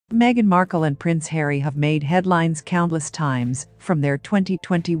Meghan Markle and Prince Harry have made headlines countless times, from their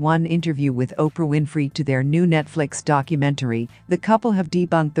 2021 interview with Oprah Winfrey to their new Netflix documentary. The couple have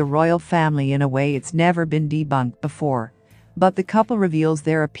debunked the royal family in a way it's never been debunked before. But the couple reveals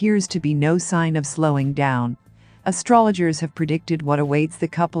there appears to be no sign of slowing down. Astrologers have predicted what awaits the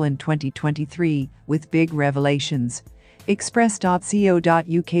couple in 2023, with big revelations.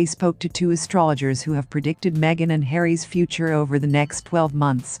 Express.co.uk spoke to two astrologers who have predicted Meghan and Harry's future over the next 12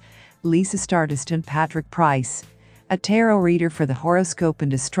 months, Lisa Stardust and Patrick Price. A tarot reader for the horoscope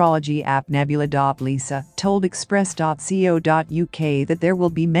and astrology app Nebula. Lisa told Express.co.uk that there will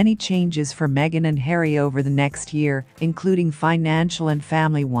be many changes for Meghan and Harry over the next year, including financial and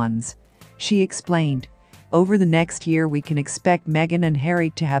family ones. She explained, "Over the next year we can expect Meghan and Harry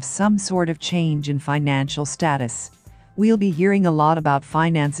to have some sort of change in financial status. We'll be hearing a lot about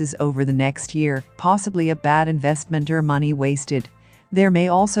finances over the next year, possibly a bad investment or money wasted. There may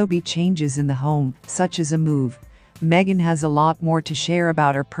also be changes in the home, such as a move." Meghan has a lot more to share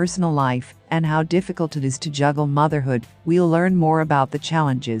about her personal life and how difficult it is to juggle motherhood. We'll learn more about the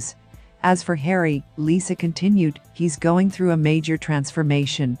challenges. As for Harry, Lisa continued, he's going through a major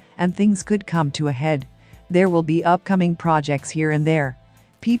transformation and things could come to a head. There will be upcoming projects here and there.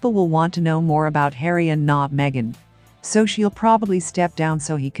 People will want to know more about Harry and not Meghan. So she'll probably step down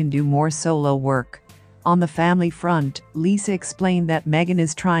so he can do more solo work. On the family front, Lisa explained that Meghan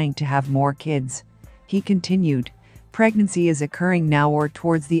is trying to have more kids. He continued, "Pregnancy is occurring now or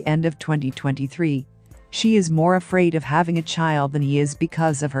towards the end of 2023. She is more afraid of having a child than he is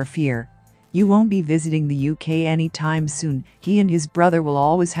because of her fear. You won't be visiting the UK anytime soon. He and his brother will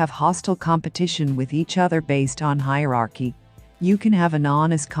always have hostile competition with each other based on hierarchy. You can have an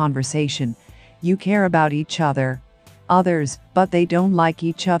honest conversation. You care about each other. Others, but they don't like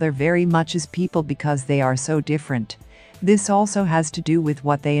each other very much as people because they are so different. This also has to do with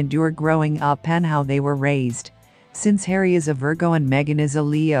what they endure growing up and how they were raised. Since Harry is a Virgo and Meghan is a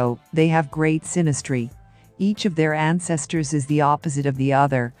Leo, they have great synastry. Each of their ancestors is the opposite of the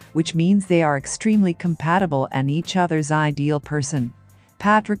other, which means they are extremely compatible and each other's ideal person.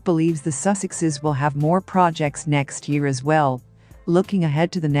 Patrick believes the Sussexes will have more projects next year as well. Looking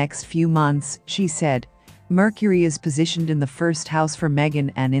ahead to the next few months, she said, Mercury is positioned in the first house for Meghan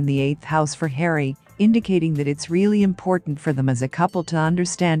and in the 8th house for Harry, indicating that it's really important for them as a couple to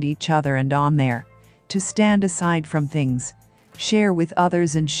understand each other and on there. To stand aside from things. Share with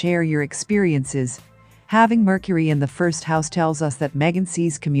others and share your experiences. Having Mercury in the first house tells us that Meghan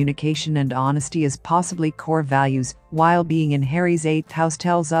sees communication and honesty as possibly core values, while being in Harry's 8th house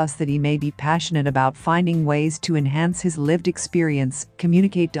tells us that he may be passionate about finding ways to enhance his lived experience,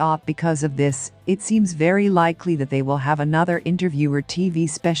 communicate. Because of this, it seems very likely that they will have another interview or TV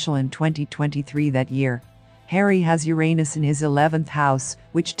special in 2023 that year. Harry has Uranus in his 11th house,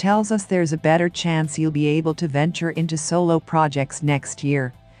 which tells us there's a better chance he'll be able to venture into solo projects next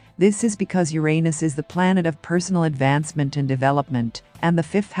year. This is because Uranus is the planet of personal advancement and development, and the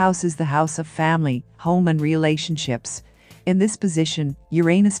 5th house is the house of family, home and relationships. In this position,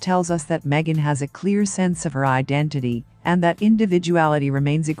 Uranus tells us that Meghan has a clear sense of her identity, and that individuality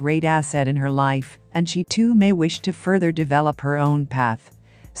remains a great asset in her life, and she too may wish to further develop her own path.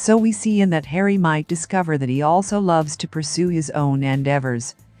 So we see in that Harry might discover that he also loves to pursue his own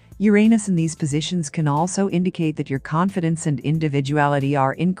endeavors. Uranus in these positions can also indicate that your confidence and individuality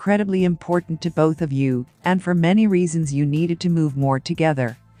are incredibly important to both of you, and for many reasons you needed to move more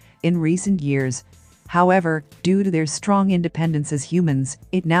together. In recent years, however, due to their strong independence as humans,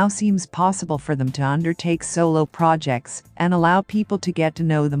 it now seems possible for them to undertake solo projects and allow people to get to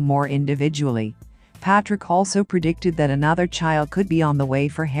know them more individually. Patrick also predicted that another child could be on the way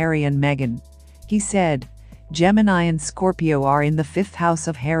for Harry and Meghan. He said, Gemini and Scorpio are in the 5th house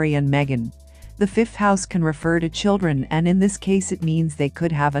of Harry and Meghan. The 5th house can refer to children, and in this case it means they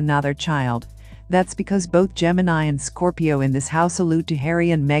could have another child. That's because both Gemini and Scorpio in this house allude to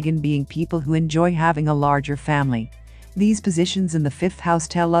Harry and Meghan being people who enjoy having a larger family. These positions in the 5th house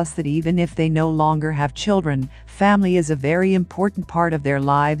tell us that even if they no longer have children, family is a very important part of their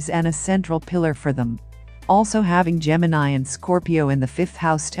lives and a central pillar for them. Also, having Gemini and Scorpio in the 5th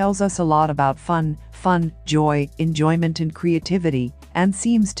house tells us a lot about fun, joy, enjoyment and creativity, and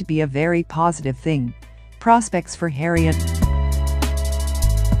seems to be a very positive thing. Prospects for Harry and